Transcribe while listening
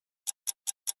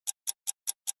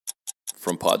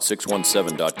From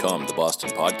pod617.com, the Boston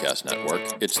Podcast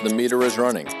Network, it's The Meter is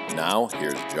Running. Now,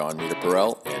 here's John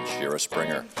Meter-Perrell and Shira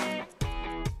Springer.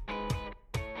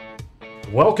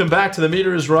 Welcome back to The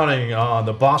Meter is Running on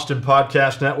the Boston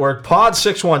Podcast Network,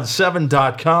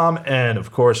 pod617.com, and,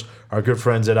 of course, our good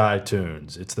friends at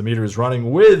iTunes. It's The Meter is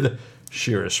Running with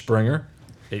Shira Springer,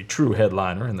 a true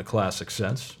headliner in the classic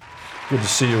sense. Good to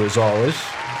see you as always.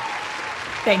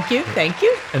 Thank you, thank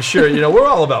you. And Shira, we're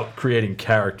all about creating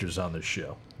characters on this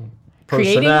show.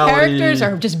 Creating characters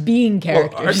or just being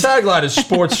characters? Well, our tagline is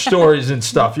sports stories and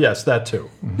stuff. Yes, that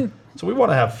too. So we want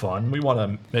to have fun. We want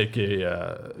to make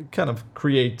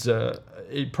create a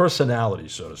personality,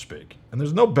 so to speak. And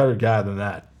there's no better guy than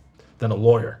that, than a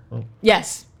lawyer.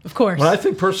 Yes, of course. When I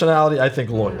think personality, I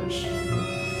think lawyers.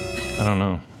 I don't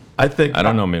know. I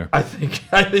don't know, Mir. I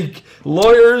think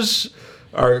lawyers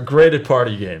are great at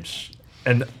party games.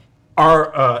 And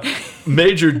our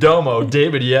major domo,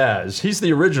 David Yaz, he's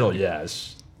the original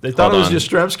Yaz. They thought it was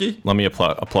Yastrzemski. Let me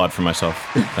applaud for myself.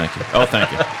 Thank you. Oh,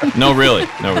 thank you. No, really.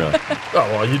 Oh,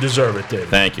 well, you deserve it, David.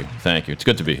 Thank you. It's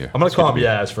good to be here. I'm going to call him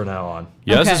Yaz from now on.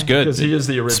 Yaz is good. Because he is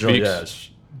the original Yaz.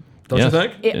 Don't you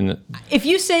think? If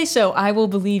you say so, I will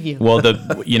believe you. Well,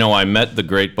 I met the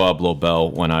great Bob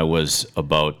Lobel when I was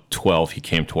about 12. He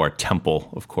came to our temple,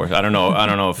 of course. I don't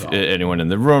know if anyone in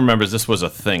the room remembers. This was a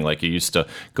thing. Like, you used to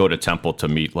go to temple to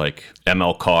meet like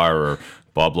ML Carr or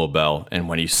Bob Lobel. And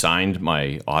when he signed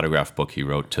my autograph book, he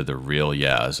wrote to the real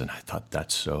Yaz, and I thought,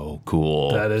 that's so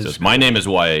cool. That is cool. My name is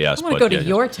YAS. I want to go to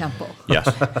your temple.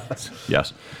 Yes.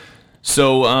 Yes.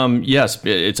 So, yes,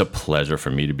 it's a pleasure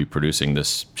for me to be producing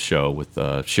this show with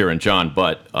Shira and John,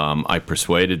 but I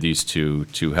persuaded these two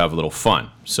to have a little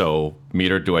fun. So,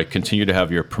 Meter, do I continue to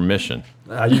have your permission?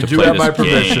 You do have my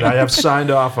permission. I have signed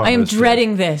off on this. I am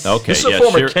dreading this. Okay, this is a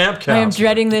former camp counselor. I am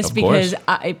dreading this because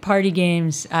party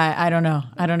games, I don't know.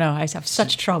 I have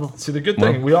such trouble. See, the good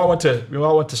thing, we all went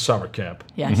to summer camp.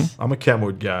 Yes. Mm-hmm. I'm a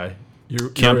Kenwood guy.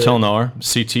 Camp Tilnar,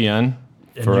 CTN.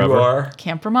 And forever. You are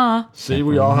Camp Rama. See,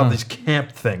 we all have this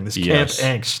camp thing, this camp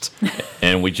angst.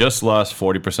 And we just lost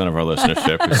 40% of our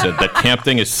listenership who said that camp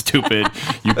thing is stupid.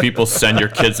 You people send your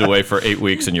kids away for 8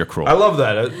 weeks and you're cruel. I love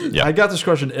that. Yeah. I got this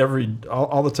question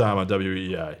all the time on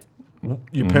WEI.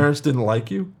 Your parents didn't like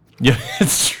you? Yeah,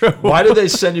 it's true. Why did they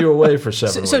send you away for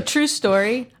 7 weeks? So true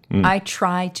story, I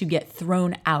tried to get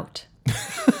thrown out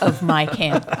of my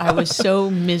camp. I was so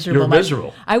miserable. You were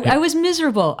miserable. I was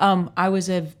miserable. I was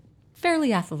a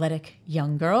fairly athletic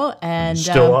young girl, and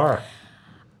still are.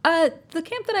 The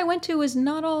camp that I went to was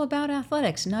not all about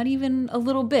athletics, not even a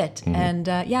little bit. And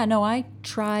I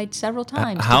tried several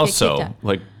times. How to get so? kicked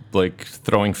out. Like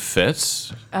throwing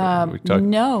fits?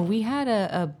 No, we had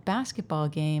a basketball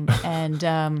game, and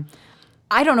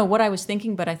I don't know what I was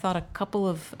thinking, but I thought a couple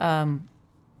of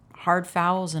hard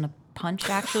fouls and a punch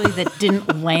actually that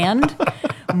didn't land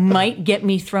might get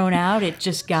me thrown out. It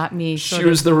just got me She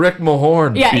was the Rick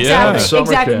Mahorn. Yeah, exactly.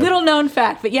 Exactly. Camp. Little known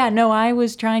fact. But I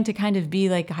was trying to kind of be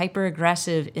like hyper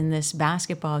aggressive in this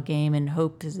basketball game and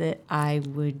hope that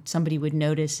somebody would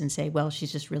notice and say, well,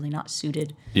 she's just really not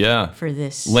suited for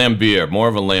this. Lambier, more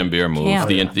of a Lambier move. Camp.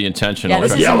 The intentional.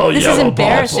 This is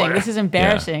embarrassing. This is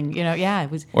embarrassing. Yeah.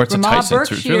 It was. Or it's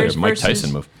it's really a Mike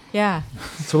Tyson move. Yeah.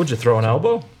 So would you throw an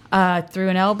elbow? Threw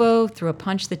an elbow, threw a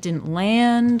punch that didn't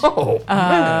land. Oh,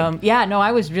 man.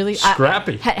 I was really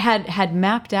scrappy. Had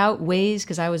mapped out ways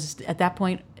because I was at that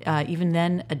point, even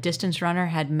then, a distance runner.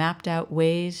 Had mapped out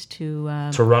ways to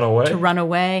run away. To run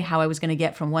away. How I was going to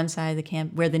get from one side of the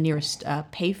camp where the nearest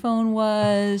payphone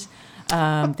was.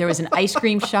 There was an ice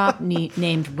cream shop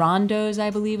named Rondo's, I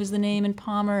believe was the name, in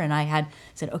Palmer, and I had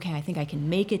said, okay, I think I can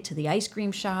make it to the ice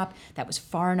cream shop. That was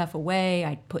far enough away.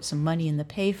 I put some money in the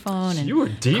payphone. And you were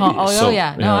devious.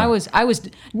 I was I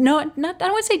don't want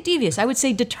to say devious. I would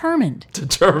say determined.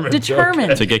 Determined.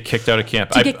 Okay. To get kicked out of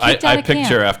camp. I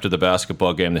picture after the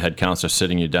basketball game, the head counselor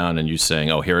sitting you down and you saying,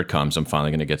 oh, here it comes. I'm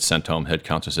finally going to get sent home. Head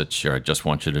counselor said, sure, I just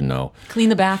want you to know. Clean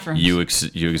the bathrooms. You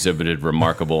exhibited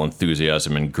remarkable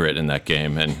enthusiasm and grit in that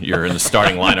game, and you're in the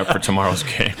starting lineup for tomorrow's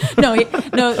game. No,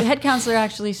 the head counselor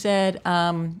actually said,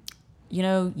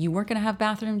 you weren't going to have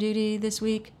bathroom duty this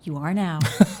week. You are now.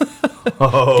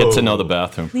 Get to know the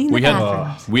bathroom. Clean the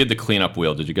bathrooms. We had the cleanup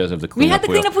wheel. Did you guys have the cleanup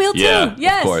wheel? We had the cleanup wheel too. Yeah,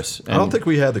 yes. Of course. And I don't think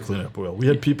we had the cleanup wheel. We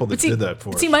had people that did that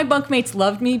for us. See, my bunkmates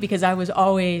loved me because I was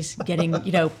always getting,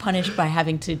 punished by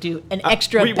having to do an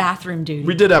extra bathroom duty.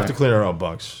 We did have to clean our own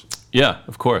bunks. Yeah,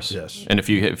 of course. Yes. And if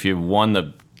you won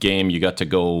the game, you got to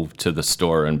go to the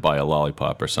store and buy a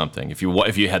lollipop or something. If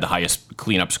you had the highest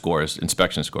cleanup scores,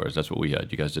 inspection scores, that's what we had.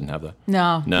 You guys didn't have that?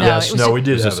 No. Yes, no, we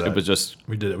did have that. It was just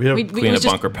We did it. We had, clean a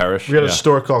bunker parish. we had a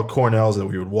store called Cornell's that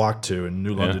we would walk to in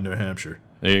New London, New Hampshire.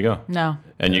 There you go. No.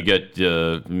 And you get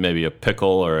maybe a pickle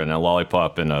or a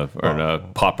lollipop and a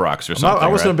Pop Rocks or something. I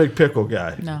wasn't right? a big pickle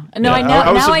guy. No. No, I know.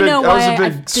 Now I know why I was a I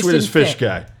big just sweetest didn't fish fit.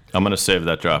 guy. I'm going to save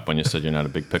that drop when you said you're not a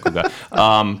big pickle guy.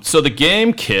 So the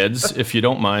game, kids, if you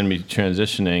don't mind me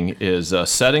transitioning, is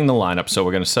setting the lineup. So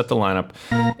we're going to set the lineup.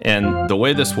 And the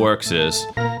way this works is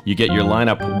you get your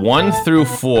lineup 1 through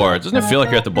 4. Doesn't it feel like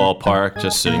you're at the ballpark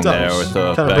just sitting there with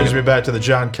a kind of brings me back to the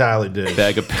John Kiley days.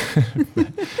 bag of...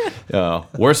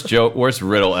 worst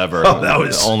riddle ever. That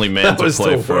was only man to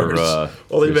play for...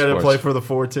 only man to sports. play for the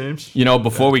 4 teams. You know,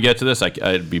 before we get to this,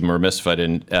 I'd be remiss if I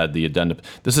didn't add the addendum.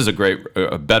 This is a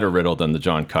better riddle than the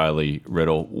John Kiley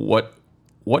riddle.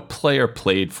 What player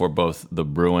played for both the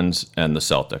Bruins and the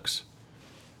Celtics?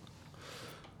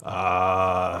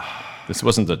 This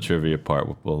wasn't the trivia part.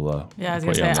 We'll Yeah, I was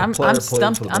put going you to on say, that. I'm Player played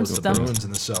stumped. for I'm both the stumped. Bruins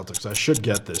and the Celtics. I should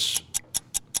get this.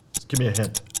 Give me a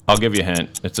hint. I'll give you a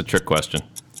hint. It's a trick question.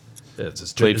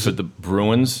 It's Played for the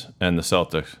Bruins and the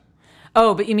Celtics.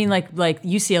 Oh, but you mean like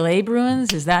UCLA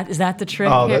Bruins? Is that the trick?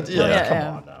 Oh, here?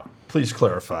 come on now. Please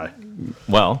clarify.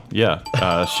 Well,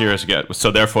 yeah. Shira's get.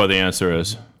 So therefore, the answer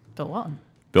is Bill Walton.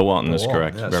 Bill Walton is Walton,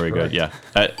 correct. yes, Very correct. good. Yeah,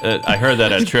 I heard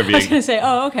that at trivia. I was going to say,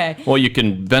 oh, okay. Well, you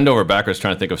can bend over backwards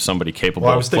trying to think of somebody capable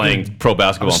Well, I of was thinking- playing pro I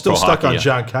basketball was and still pro stuck hockey. on yeah.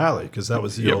 John Kiley because that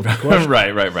was the old question.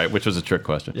 right, which was a trick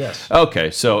question. Yes.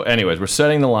 Okay, so anyways, we're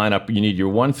setting the lineup. You need your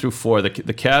 1 through 4.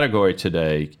 The category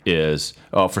today is,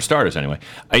 for starters anyway,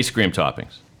 ice cream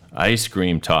toppings. Ice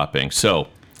cream toppings. So,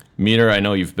 Meter, I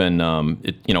know you've been,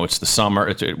 it's the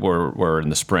summer. We're in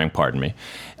the spring, pardon me.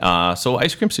 So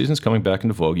ice cream season's coming back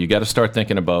into vogue. You got to start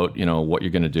thinking about, what you're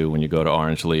going to do when you go to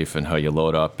Orange Leaf and how you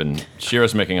load up. And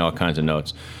Shira's making all kinds of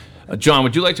notes. John,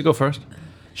 would you like to go first?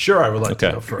 Sure, I would like to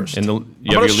Okay. go first. You I'm have going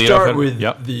your to lead start off? with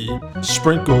Yep. the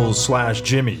sprinkles /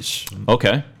 Jimmy's.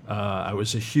 Okay. I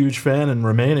was a huge fan and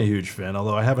remain a huge fan,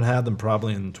 although I haven't had them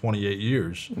probably in 28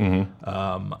 years.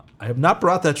 Mm-hmm. I have not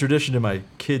brought that tradition to my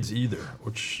kids either,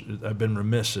 which I've been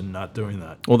remiss in not doing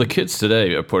that. Well, the kids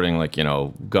today are putting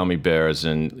gummy bears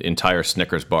and entire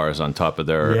Snickers bars on top of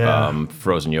their Yeah.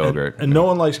 frozen yogurt. And no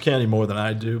one likes candy more than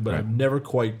I do, but I've never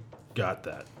quite got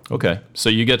that. Okay, so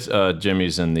you get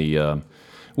Jimmy's in the,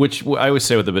 which I always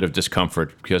say with a bit of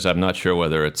discomfort because I'm not sure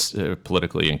whether it's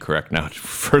politically incorrect now to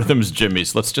refer to them as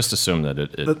Jimmy's. Let's just assume that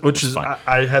Which it's is, fine.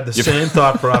 I had the same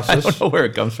thought I process, don't know where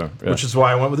it comes from. Yeah. which is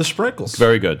why I went with the sprinkles.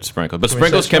 Very good, sprinkles. But Can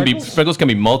we say sprinkles can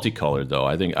be multicolored though.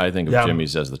 I think of Yeah.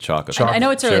 Jimmy's as the chocolate. I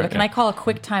know it's early, Sure, but can yeah. I call a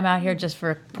quick time out here just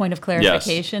for a point of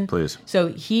clarification? please. So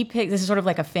he picked, this is sort of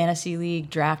like a fantasy league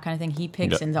draft kind of thing. He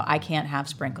picks, Yep. and so I can't have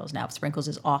sprinkles. Now, sprinkles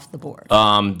is off the board.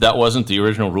 That wasn't the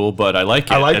original rule, but I like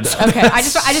it. I like It's- that. Okay,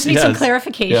 I just need some Yes.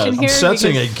 clarification Yes. here. I'm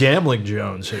sensing because a gambling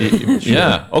Jones here.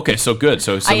 Yeah. Okay. So good.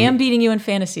 So I am beating you in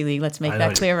fantasy league. Let's make I know,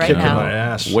 that clear you're right kicking now. my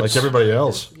ass What's- like everybody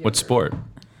else. What sport?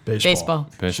 Baseball.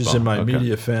 She's in my Okay.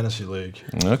 media fantasy league.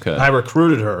 Okay. I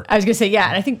recruited her. I was gonna say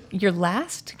and I think you're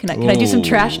last. Can I do some Ooh.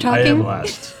 trash I talking?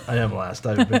 am last.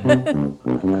 I've been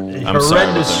a I'm sorry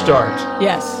horrendous about start,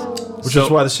 Yes. which is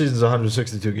why the season's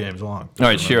 162 games long. All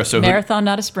right, Shira. So Marathon,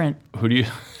 not a sprint. who do you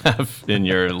have in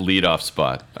your leadoff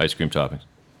spot? Ice cream toppings.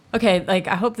 Okay,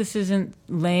 I hope this isn't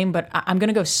lame, but I'm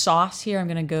gonna go sauce here. I'm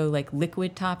gonna go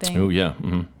liquid topping, Oh yeah.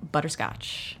 Mm-hmm.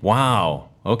 butterscotch. Wow.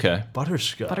 Okay.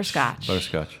 Butterscotch. Butterscotch.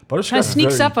 Butterscotch. Butterscotch Kind of is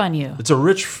sneaks very- up on you. It's a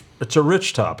rich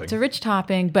topping. It's a rich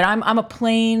topping, but I'm a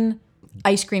plain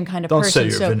ice cream kind of Don't person. say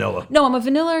you're so, vanilla. No, I'm a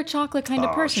vanilla or chocolate kind of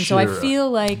Oh, person. So I Shira. feel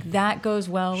like that goes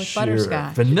well with Shira.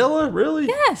 butterscotch. Vanilla, really?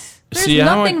 Yes. There's See, I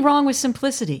don't nothing like- wrong with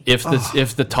simplicity. If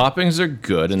the toppings are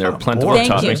good and there are plentiful boring.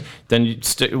 Thank you. toppings,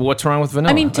 then what's wrong with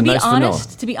vanilla? I mean, to A be nice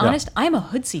honest, vanilla. I'm a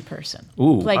hoodsie person.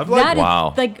 Ooh. like I've liked- that is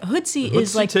Wow. hoodsie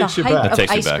is Hoodsie like the takes you height back. of That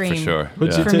takes you ice back for cream. sure.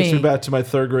 Hoodsie Yeah. For takes me me. back to my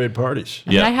third grade parties. I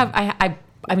mean, Yeah.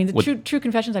 I mean, true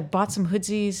confessions. I bought some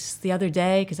hoodsies the other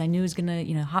day because I knew it was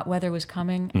gonna, hot weather was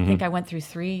coming. Mm-hmm. I think I went through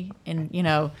 3 in,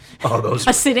 Oh, those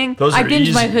a sitting. Those I are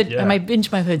binged my easy, hood. yeah. I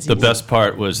binged my hoodsies. The best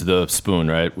part was the spoon,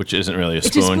 right? Which isn't really a It's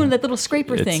spoon. just spoon, that little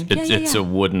scraper thing. It's a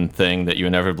wooden thing that you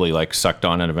inevitably sucked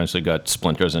on and eventually got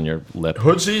splinters in your lip.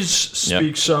 Hoodsies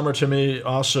speak summer to me.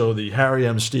 Also, the Harry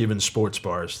M. Stevens sports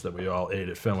bars that we all ate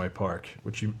at Fenway Park,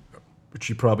 which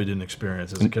you probably didn't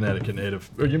experience as a Connecticut native,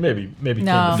 or you maybe No. came to The,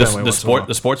 Fenway the once in a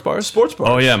while. sports bars? Sports bars.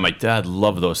 Oh yeah, my dad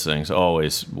loved those things.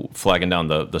 Always flagging down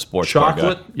the sports bar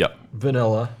Chocolate, guy. Yep.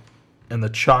 vanilla, and the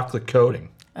chocolate coating.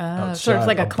 Sort of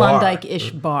like a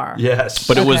Klondike-ish bar. Yes.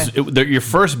 But Okay. your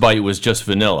first bite was just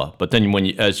vanilla, but then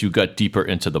as you got deeper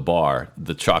into the bar,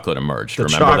 the chocolate emerged. The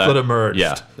Remember chocolate that? emerged.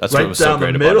 Yeah, that's right what was so down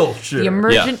great the about middle. it. The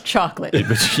emergent chocolate.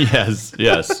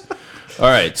 Yes. All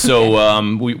right, so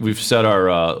we've set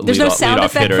our There's no sound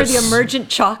lead-off effect hitters. for the emergent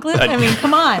chocolate? I mean,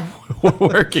 come on. We're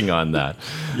working on that.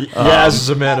 Yaz is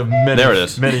a man of many. There it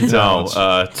is. Many talents.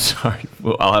 No, sorry.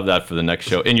 Well, I'll have that for the next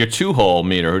show. In your 2-hole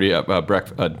meter, who do you have?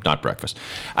 Not breakfast.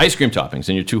 Ice cream toppings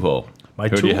in your 2-hole. My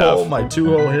Who do you have? my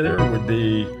 2-hole hitter would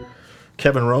be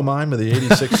Kevin Romine of the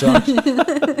 86 Sox.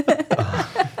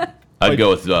 I'd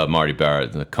go with Marty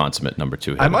Barrett, the consummate number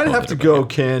 2 hitter. I might Both have to hitter, but go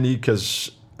candy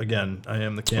because, again, I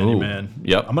am the candy Ooh, man.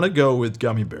 yep. I'm going to go with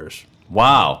gummy bears.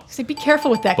 Wow. So be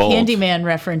careful with that Bold. Candyman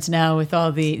reference now with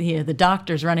all the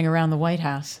doctors running around the White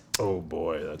House. Oh,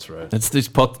 boy, that's right. These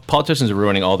politicians are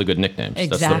ruining all the good nicknames.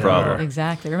 Exactly. That's the problem.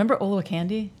 Exactly. Remember Olowa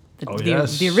Candy?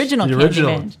 Yes. The original The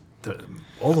Candyman.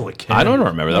 Olowa Candy. I don't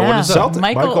remember that. Yeah. What is that? Celtic.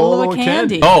 Michael Michael Olowa Olowa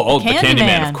Candy. Candy. Oh, the Candyman,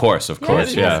 Candyman. of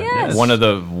course. Yes, Yeah. yes. One of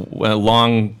the a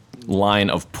long line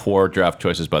of poor draft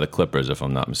choices by the Clippers, if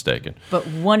I'm not mistaken. But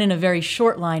one in a very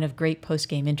short line of great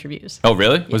post-game interviews. Oh,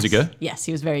 really? Was he good? Yes,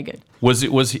 he was very good.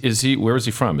 Is he? Where is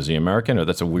he from? Is he American, or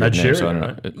that's a weird name? So I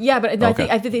Nigeria, don't know. Yeah, but Okay.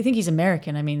 I think he's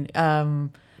American. I mean,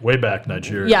 Way back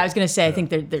Nigeria. yeah, I was going to say, I think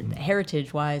they're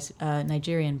heritage-wise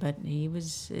Nigerian, but he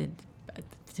was,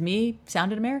 to me,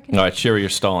 sounded American. All right, Shira, you're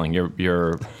stalling.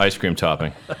 Your ice cream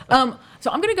topping. So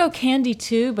I'm going to go candy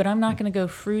too, but I'm not going to go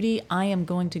fruity. I am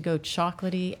going to go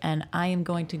chocolatey, and I am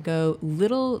going to go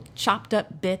little chopped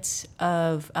up bits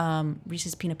of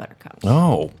Reese's peanut butter cups.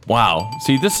 Oh, wow.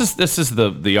 See, this is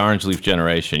the orange leaf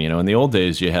generation. You know, in the old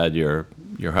days, you had your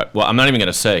well, I'm not even going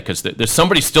to say because there's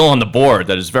somebody still on the board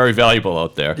that is very valuable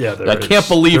out there. Yeah, I can't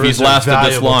believe he's lasted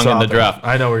this long in the draft.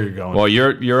 I know where you're going. Well,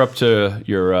 you're up to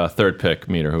your third pick,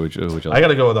 Meter. Who would you like? I got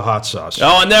to go with the hot sauce.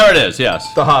 Oh, and there it is.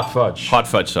 Yes, The hot fudge. hot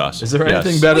fudge sauce. Is there Yes.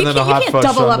 anything better You than a hot can't fudge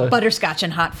double sundae? up butterscotch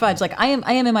and hot fudge. Like I am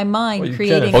in my mind Well, you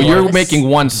creating. can. Oh, Or you're this- making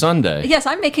one Sunday. Yes,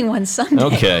 I'm making one Sunday.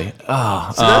 Okay.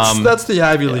 So that's the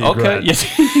Ivy League. Okay. Right? Yes.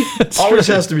 That's Always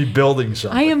right. has to be building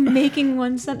something. I am making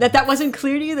one Sunday. That wasn't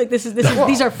clear to you. Like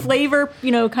these are flavor,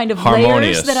 kind of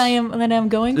Harmonious. layers that I'm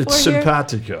going It's for here.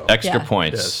 simpatico. Extra Yeah.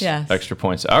 points. Yes. Extra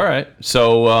points. All right.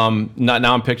 So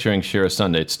now I'm picturing Shira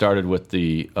Sundae. It started with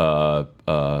the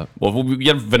we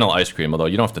had vanilla ice cream, although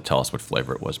you don't have to tell us what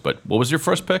flavor it was. But what was your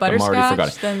first pick? I'm already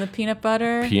Butterscotch, forgetting. then the peanut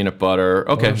butter. Peanut butter.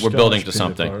 Okay, we're Butterscotch, building to peanut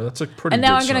something. butter. That's a pretty And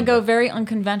now good I'm going to sundae. go very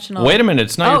unconventional. Wait a minute.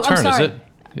 It's not Oh, your I'm turn, is sorry. it?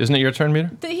 Isn't it your turn,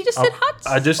 Meter? He just said hot.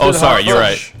 I just Oh, did sorry. hot You're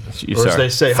fudge. right. You Or as sorry. they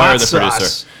say, Fire hot the sauce.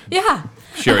 producer. Yeah.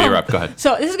 Shira, you're up. Go ahead.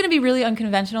 So this is going to be really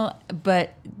unconventional,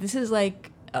 but this is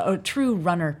like a true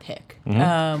runner pick.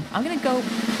 Mm-hmm. I'm going to go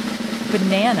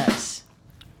bananas.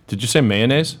 Did you say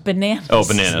mayonnaise? Bananas. Oh,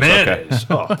 bananas. Okay. Mayonnaise.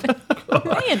 Oh.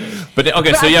 Mayonnaise. But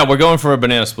okay, so yeah, we're going for a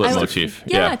banana split I like- motif.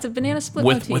 Yeah, it's a banana split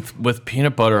with motif. with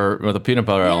peanut butter with a peanut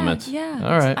butter element. Yeah.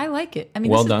 All right. I like it. I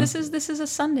mean, Well this is a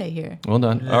Sunday here. Well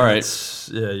done. All right. It's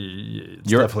You're-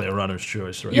 definitely a runner's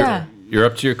choice. Right? Yeah. You're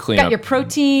up to your You cleanup. got your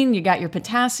protein. You got your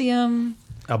potassium.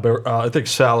 I think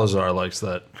Salazar likes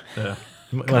that. Yeah.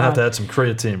 Might have to add some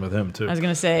creatine with him, too. I was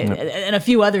going to say, and a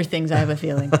few other things. I have a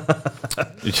feeling.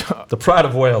 The pride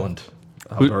of Wayland,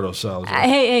 Alberto Salazar.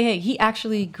 hey! He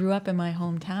actually grew up in my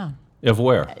hometown Of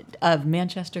where? of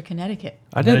Manchester, Connecticut.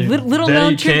 I didn't. Little then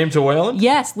known he came to Wayland?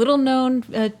 Yes, little known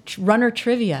runner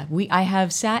trivia. I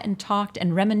have sat and talked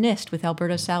and reminisced with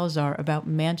Alberto Salazar about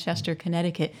Manchester,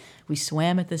 Connecticut. We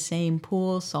swam at the same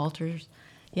pool, Salters.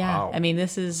 Yeah, Wow. I mean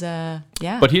this is yeah.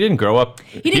 But he didn't grow up.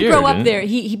 He didn't grow up there.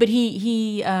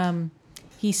 He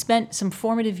spent some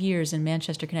formative years in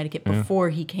Manchester, Connecticut before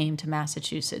he came to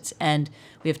Massachusetts, and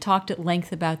we have talked at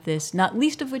length about this. Not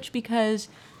least of which because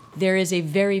there is a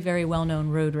very, very well-known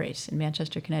road race in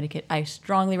Manchester, Connecticut. I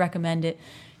strongly recommend it.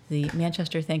 The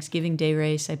Manchester Thanksgiving Day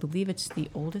race. I believe it's the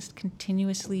oldest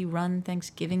continuously run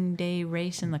Thanksgiving Day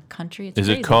race in the country. It's Is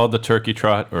it crazy. called the Turkey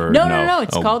Trot or No.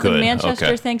 It's Oh, called the good. Manchester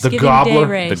Okay. Thanksgiving gobbler?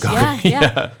 Day race. The gobbler,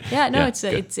 Yeah. No, Yeah, it's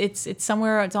good. it's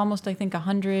somewhere. It's almost I think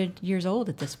 100 years old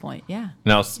at this point. Yeah,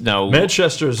 Now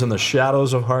Manchester is in the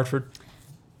shadows of Hartford.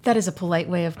 that is a polite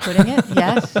way of putting it.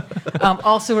 Yes,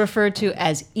 also referred to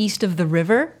as east of the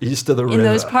river. East of the river. In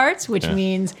those parts, which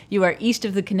means you are east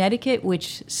of the Connecticut,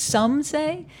 which some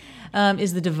say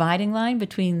is the dividing line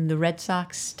between the Red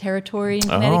Sox territory in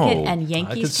Connecticut Oh. and I could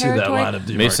Yankees see that territory. line of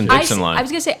Mason demarcation. Dixon line. I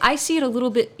was going to say, I see it a little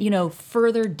bit,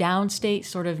 further downstate,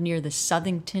 sort of near the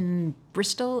Southington,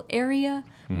 Bristol area.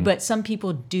 Mm-hmm. But some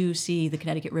people do see the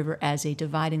Connecticut River as a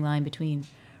dividing line between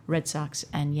Red Sox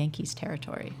and Yankees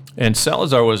territory. And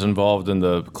Salazar was involved in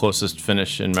the closest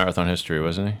finish in marathon history,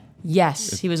 wasn't he?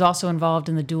 Yes, he was also involved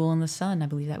in The Duel in the Sun. I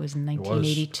believe that was in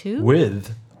 1982.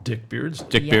 With Dick Beardsley.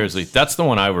 Dick Yes. Beardsley. That's the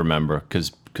one I remember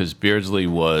because Beardsley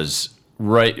was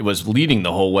leading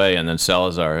the whole way, and then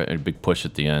Salazar a big push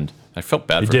at the end. I felt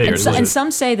bad for did. Beardsley. And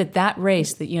some say that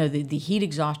race, that the heat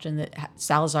exhaustion that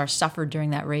Salazar suffered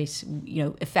during that race,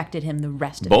 affected him the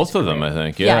rest of Both his of them, career. I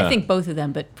think. Yeah, Yeah, I think both of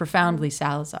them, but profoundly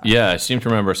Salazar. Yeah, I seem to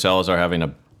remember Salazar having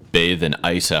to bathe in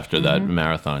ice after that Mm-hmm.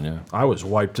 marathon. Yeah. I was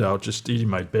wiped out just eating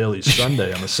my Bailey's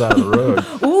Sundae on the side of the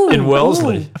road in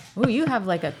Wellesley. Ooh, you have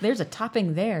there's a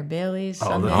topping there, Bailey's.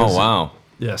 Sundae. Oh wow.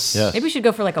 Yes. Yes. Maybe we should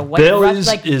go for like a white Bailey's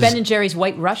like is- Ben and Jerry's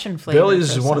White Russian flavor.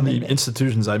 Bailey's for is one of Sunday the bit.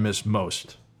 institutions I miss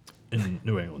most in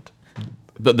New England.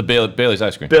 The Bailey's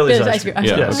ice cream. Bailey's, Bailey's ice cream. cream.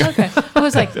 Yeah. Yes. Oh, okay. I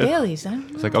was like, Bailey's.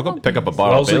 It's like I'll go pick up a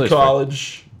bottle of Wellesley Bailey's. for you.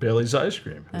 College, Bailey's ice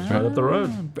cream. It's right up the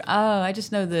road. Oh, I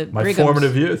just know the My Brigham's.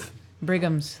 formative youth.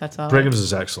 Brigham's, that's all. Brigham's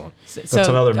is excellent. That's So,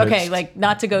 another mix. okay, like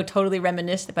not to go totally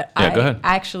reminiscent, but Yeah, go ahead.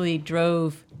 I actually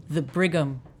drove the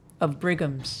Brigham of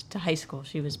Brigham's to high school.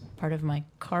 She was part of my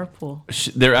carpool.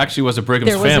 There actually was a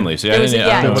Brigham's There was family. See, I there was didn't,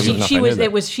 a, I don't know she enough I knew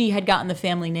was that. she had gotten the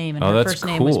family name, and Oh, her that's first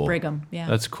cool. name was Brigham. Yeah,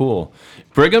 That's cool.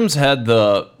 Brigham's had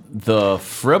the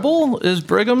Fribble is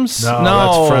Brigham's? No,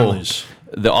 that's Friendly's.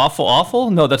 The awful?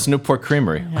 No, that's Newport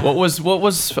Creamery. What was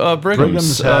Brigham's?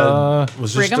 Brigham's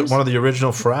was just Brigham's? one of the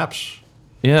original fraps.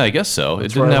 Yeah, I guess so. It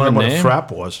That's didn't where I have a learned name. what a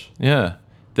frap was.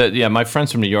 Yeah. My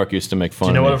friends from New York used to make fun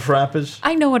Do you know of what me. a frap is?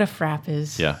 I know what a frap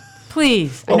is. Yeah.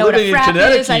 Please. Well, I know what a living in frap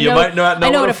Connecticut, is. I you know, might not know I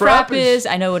know what what a a frap frap is. is.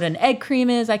 I know what an egg cream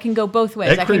is. I can go both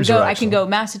ways. Egg I can creams go are I can go excellent.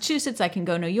 Massachusetts, I can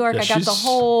go New York. Yeah, I got the she's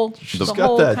whole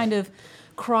got that. kind of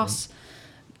cross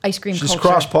ice cream She's culture.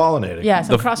 cross-pollinating. Yes,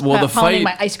 I'm cross-pollinating fight-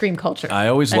 my ice cream culture. I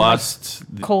always And my lost.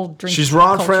 cold drink. She's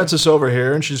Ron culture. Francis over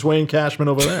here, and she's Wayne Cashman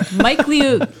over there. Mike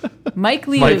Liu. Mike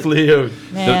Liu. Mike Leo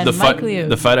Man, The Mike fight, Liu.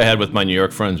 the fight I had with my New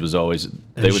York friends was always and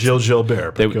Gilles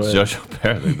Gilbert. They But would go ahead.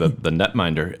 Joe Gilbert, the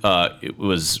netminder. It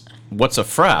was what's a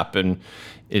frap, and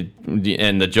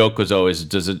the joke was always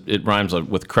it rhymes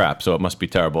with crap, so it must be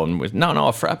terrible. And no, a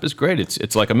frap is great.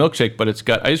 It's like a milkshake, but it's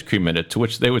got ice cream in it. To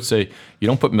which they would say, you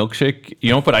don't put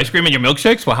ice cream in your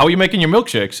milkshakes. Well, how are you making your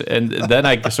milkshakes? And then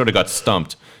I sort of got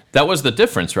stumped. That was the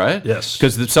difference, right? Yes.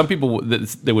 Because some people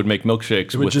they would make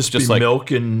milkshakes It would with just be like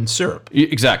milk and syrup.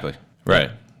 Exactly.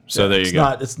 Right. So there you It's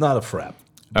go. It's not a frap.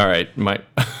 All right, my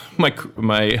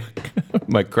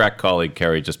crack colleague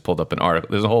Carrie just pulled up an article.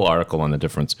 There's a whole article on the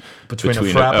difference Between a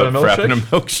frap and a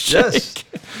milkshake. Yes.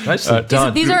 Nicely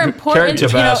done. These are important,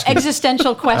 Carrie Tabasky.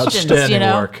 existential questions. Outstanding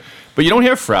work. But you don't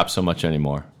hear frap so much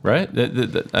anymore, right?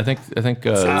 I think. It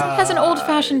has an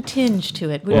old-fashioned tinge to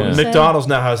it. Well, wouldn't you say? McDonald's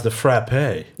now has the frappe.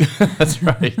 that's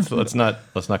right. So let's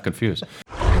not confuse.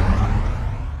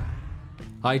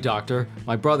 Hi, doctor.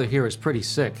 My brother here is pretty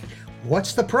sick.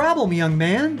 What's the problem, young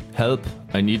man? Help!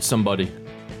 I need somebody.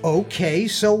 Okay,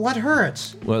 so what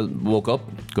hurts? Well, woke up,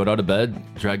 got out of bed,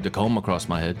 dragged a comb across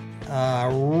my head.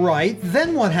 Right,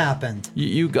 then what happened?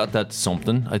 You got that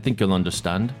something? I think you'll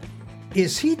understand.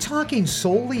 Is he talking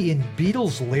solely in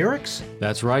Beatles lyrics?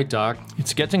 That's right, Doc.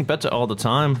 It's getting better all the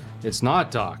time. It's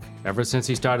not, Doc. Ever since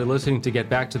he started listening to Get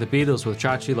Back to the Beatles with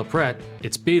Chachi LaPrette,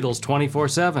 it's Beatles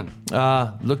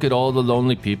 24/7. Look at all the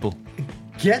lonely people.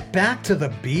 Get Back to the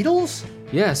Beatles?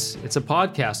 Yes, it's a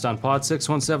podcast on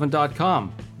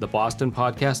pod617.com, the Boston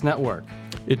Podcast Network.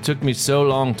 It took me so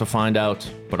long to find out,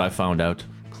 but I found out.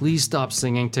 Please stop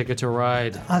singing Ticket to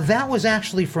Ride. That was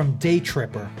actually from Day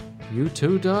Tripper. You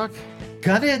too, Doc?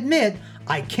 Gotta admit,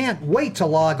 I can't wait to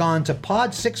log on to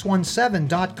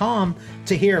pod617.com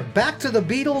to hear Back to the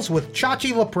Beatles with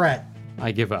Chachi LaPrette.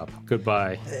 I give up.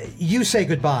 Goodbye. You say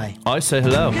goodbye. I say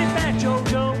hello.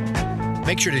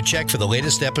 Make sure to check for the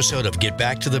latest episode of Get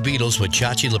Back to the Beatles with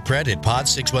Chachi LaPrette at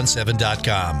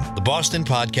pod617.com, the Boston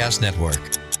Podcast Network.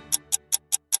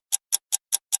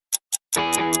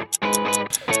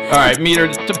 All right, Meter,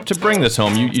 to bring this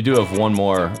home, you do have one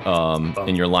more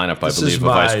in your lineup, I believe, of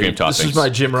ice cream toppings. This is my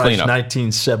Jim Rice Cleanup.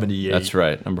 1978. That's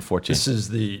right, number 14. This is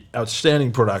the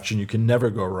outstanding production. You can never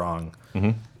go wrong.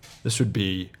 Mm-hmm. This would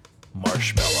be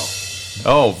marshmallow.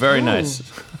 Oh, very nice.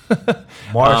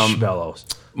 Marshmallows.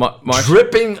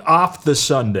 Dripping off the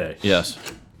Sundae. Yes.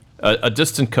 A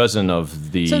distant cousin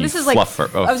of the So this is like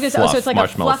fluffer. I was going to say, so it's like a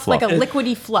marshmallow fluff, like a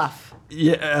liquidy fluff.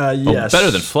 Yeah, yes.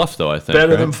 Better than fluff, though, I think.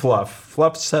 Better right? than fluff.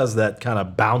 Fluff has that kind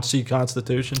of bouncy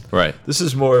constitution. Right. This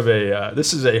is more of a.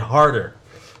 This is a harder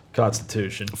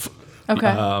constitution.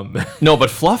 Okay. No, but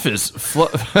fluff is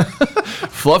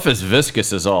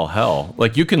viscous as all hell.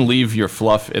 Like you can leave your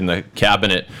fluff in the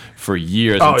cabinet for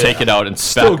years and take it out and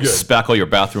spackle your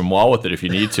bathroom wall with it if you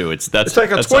need to. It's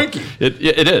like a Twinkie.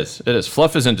 It is.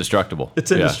 Fluff is indestructible.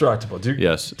 It's indestructible.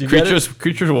 Yes. Do you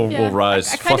Creatures will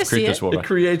rise. Fluff creatures will rise. It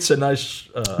creates a nice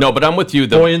no, but I'm with you.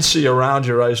 Buoyancy around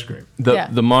your ice cream.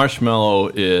 The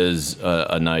marshmallow is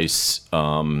a nice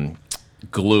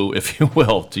glue, if you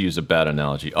will, to use a bad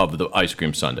analogy, of the ice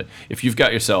cream sundae. If you've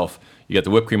got yourself, you got the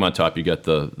whipped cream on top, you got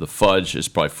the fudge is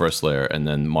probably first layer, and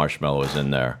then marshmallow is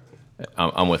in there.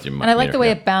 I'm with you. And I like the way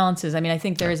it balances. I mean, I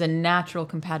think there is a natural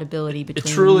compatibility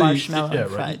between marshmallow and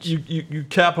fudge. You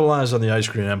capitalize on the ice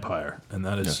cream empire, and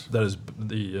that is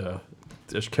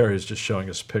Carrie is just showing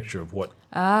us a picture of what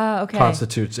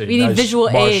constitutes a we need nice visual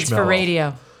aids for marshmallow.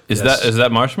 radio. Is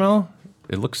that marshmallow?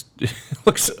 It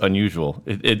looks unusual.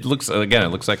 It looks like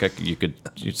you could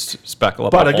spackle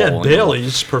up. But a again, hole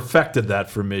Bailey's perfected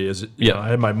that for me. I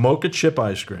had my mocha chip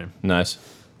ice cream. Nice.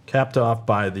 Capped off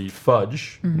by the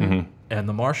fudge and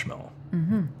the marshmallow.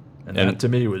 And that to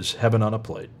me was heaven on a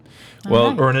plate.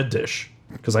 Well, or in a dish.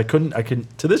 Because I can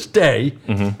to this day,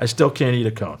 I still can't eat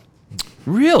a cone.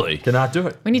 Really? Cannot do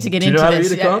it. We need to get do you into know this.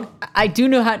 How to eat a cone? I do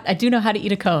know how to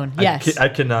eat a cone. Yes. I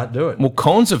cannot do it. Well,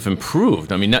 cones have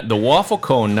improved. I mean, the waffle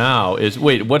cone now is.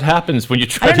 Wait, what happens when you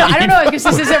try? I don't know because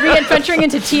this is venturing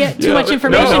into too much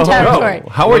information territory. No.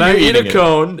 How when are you eat eating a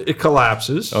cone, it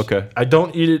collapses. Okay. I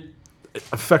don't eat it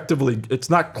effectively. It's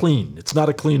not clean. It's not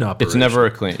a clean operation. It's never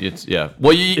a clean. It's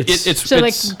Well,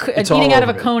 eating out of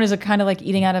a cone is kind of like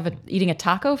eating a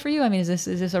taco for you. I mean, is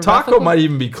this a taco might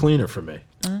even be cleaner for me.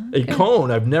 A cone,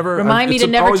 I've never. Remind me to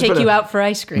never take you out for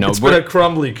ice cream. No, it's been a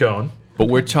crumbly cone. But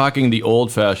we're talking the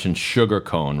old-fashioned sugar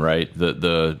cone, right?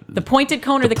 The pointed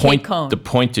cone or the cake cone? The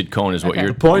pointed cone is what you're...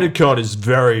 The pointed cone is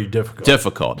very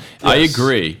difficult. Yes. I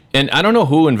agree. And I don't know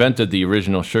who invented the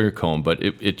original sugar cone, but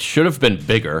it should have been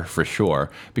bigger for sure.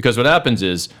 Because what happens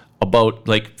is about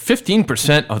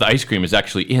 15% of the ice cream is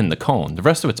actually in the cone. The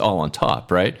rest of it's all on top,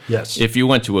 right? Yes. If you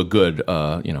went to a good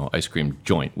ice cream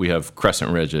joint, we have Crescent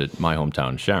Ridge at my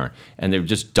hometown, Sharon, and they would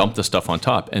just dump the stuff on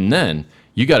top. And then...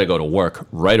 you got to go to work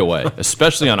right away,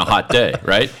 especially on a hot day,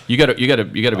 right? You got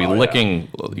to be licking,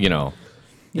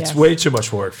 It's way too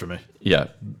much work for me. Yeah.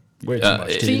 Way too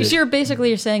much. So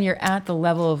you're saying you're at the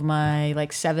level of my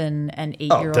 7 and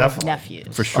 8-year-old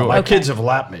nephews. For sure. My kids have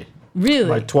lapped me. Really?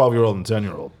 My 12-year-old and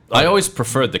 10-year-old. I always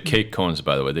preferred the cake cones,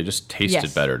 by the way. They just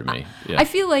tasted better to me. Yeah. I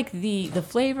feel like the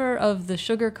flavor of the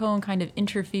sugar cone kind of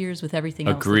interferes with everything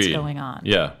else that's going on.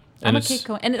 Yeah. I'm a cake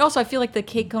cone, and also I feel like the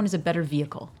cake cone is a better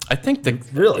vehicle. I think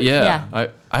really, yeah.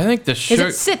 I think the sugar.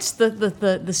 Because it sits,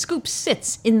 the scoop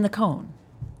sits in the cone.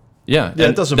 Yeah,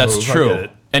 it doesn't that's move. true.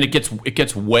 And it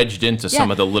gets wedged into some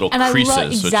of the little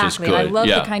creases, which is good. I love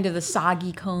the kind of the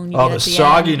soggy cone. The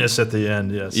sogginess at the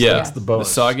end. Yes, that's the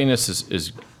bonus. The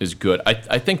sogginess is good.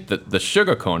 I think that the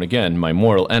sugar cone, again, my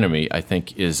mortal enemy, I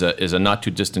think is a not too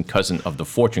distant cousin of the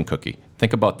fortune cookie.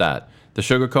 Think about that. The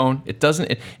sugar cone,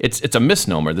 it's a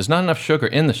misnomer. There's not enough sugar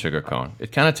in the sugar cone.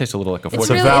 It kind of tastes a little like a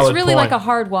fortune cookie. It's really like a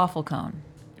hard waffle cone.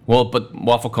 Well, but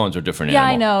waffle cones are different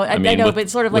animal. Yeah, I know, but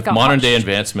it's sort of like a modern day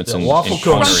advancements in waffle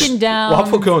cones. Shrunken down.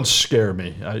 Waffle cones scare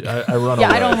me. I run away.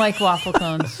 Yeah, I don't like waffle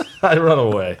cones. I run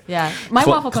away. Yeah, my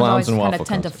waffle cones always kind of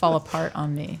tend to fall apart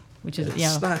on me, which is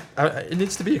it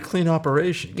needs to be a clean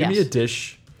operation. Give me a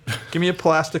dish. Give me a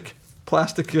plastic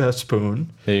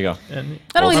spoon. There you go. And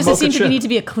not only does it seem to need to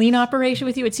be a clean operation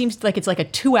with you, it seems like it's like a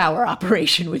 2-hour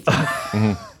operation with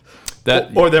you.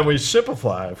 Or then we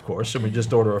simplify, of course, and we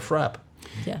just order a frap.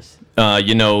 Yes.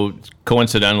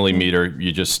 Coincidentally, Meter,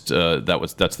 you just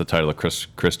that's the title of Chris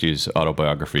Christie's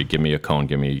autobiography. Give me a cone,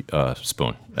 give me a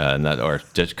spoon, and that or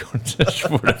dish,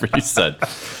 whatever you said.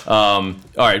 All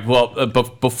right. Well,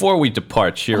 before we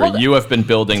depart, Shira, you have been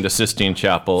building the Sistine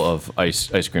Chapel of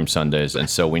ice cream sundaes, and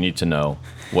so we need to know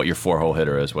what your 4-hole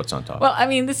hitter is. What's on top? Well, I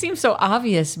mean, this seems so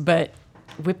obvious, but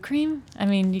whipped cream. I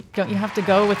mean, don't you have to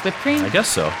go with whipped cream? I guess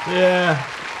so. Yeah.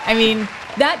 I mean,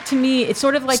 that to me, it's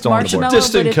sort of like marshmallow.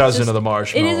 Distant cousin of the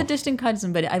marshmallow. It is a distant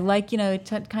cousin, but I like,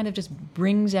 it kind of just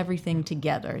brings everything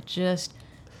together. It just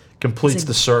completes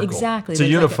the circle. Exactly. It's a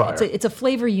unifier. It's a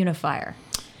flavor unifier.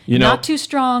 Not too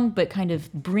strong, but kind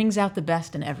of brings out the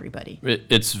best in everybody.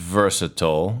 It's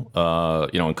versatile.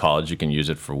 In college you can use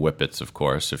it for whippets, of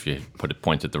course, if you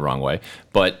point it the wrong way.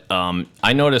 But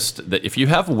I noticed that if you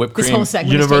have a whipped cream, this whole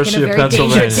segment University is taking of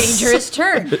Pennsylvania, dangerous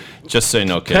turn. Just say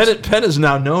no, kids. Penn is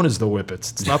now known as the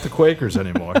Whippets. It's not the Quakers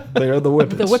anymore. They are the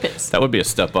Whippets. The Whippets. That would be a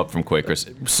step up from Quakers.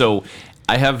 So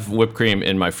I have whipped cream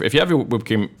in my if you have your whipped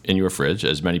cream in your fridge,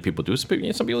 as many people do, some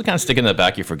people kind of stick it in the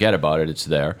back, you forget about it, it's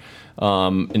there.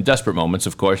 In desperate moments,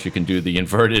 of course, you can do the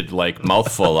inverted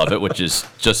mouthful of it, which is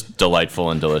just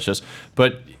delightful and delicious.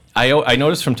 But I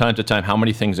notice from time to time how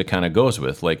many things it kind of goes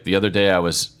with. Like the other day,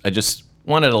 I just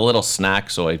wanted a little snack,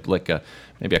 so I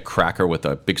maybe a cracker with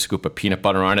a big scoop of peanut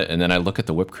butter on it, and then I look at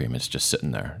the whipped cream, it's just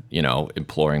sitting there,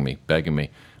 imploring me, begging me.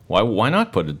 Why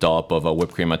not put a dollop of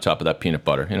whipped cream on top of that peanut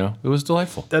butter? It was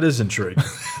delightful. That is intriguing.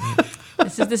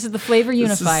 This is the flavor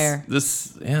unifier.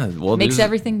 Makes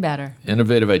everything better.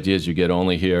 Innovative ideas you get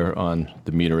only here on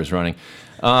The Meter is Running.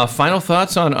 Final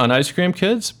thoughts on ice cream,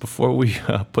 kids, before we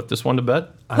put this one to bed?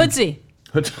 Hootsie.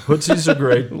 Hootsies are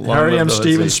great. Harry M.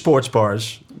 Stevens sports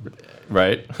bars.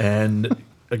 Right. And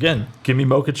again, give me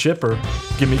mocha chip or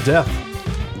give me death.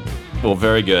 Well,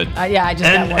 very good. Yeah, I just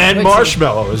got one. And Hootsie.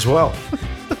 marshmallow as well.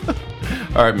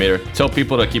 All right, Meter. Tell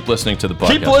people to keep listening to the podcast.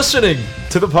 Keep listening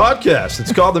to the podcast.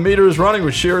 It's called The Meter is Running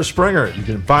with Shira Springer. You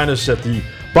can find us at the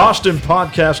Boston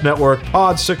Podcast Network,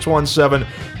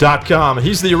 pod617.com.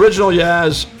 He's the original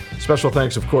Yaz. Special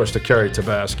thanks, of course, to Carrie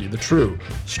Tabaski, the true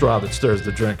straw that stirs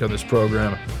the drink on this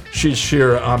program. She's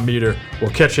Shira, I'm Meter.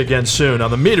 We'll catch you again soon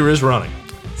on The Meter is Running.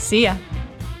 See ya.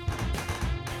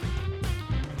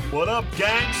 What up,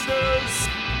 gangsters?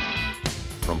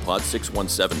 From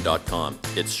pod617.com,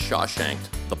 it's Shawshanked,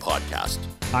 the podcast.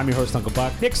 I'm your host, Uncle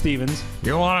Buck. Nick Stevens.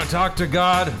 You want to talk to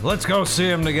God? Let's go see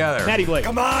him together. Matty Blake.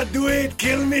 Come on, do it,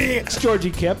 kill me. It's Georgie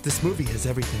Kip. This movie has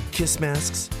everything. Kiss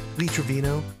masks, Lee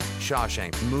Trevino.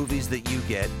 Shawshank, movies that you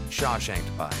get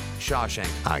Shawshanked by. Shawshank.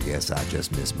 I guess I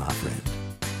just miss my friend.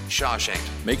 Shawshanked.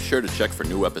 Make sure to check for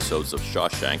new episodes of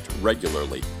Shawshanked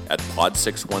regularly at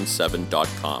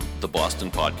pod617.com, the Boston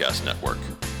Podcast Network.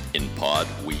 In Pod,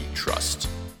 we trust.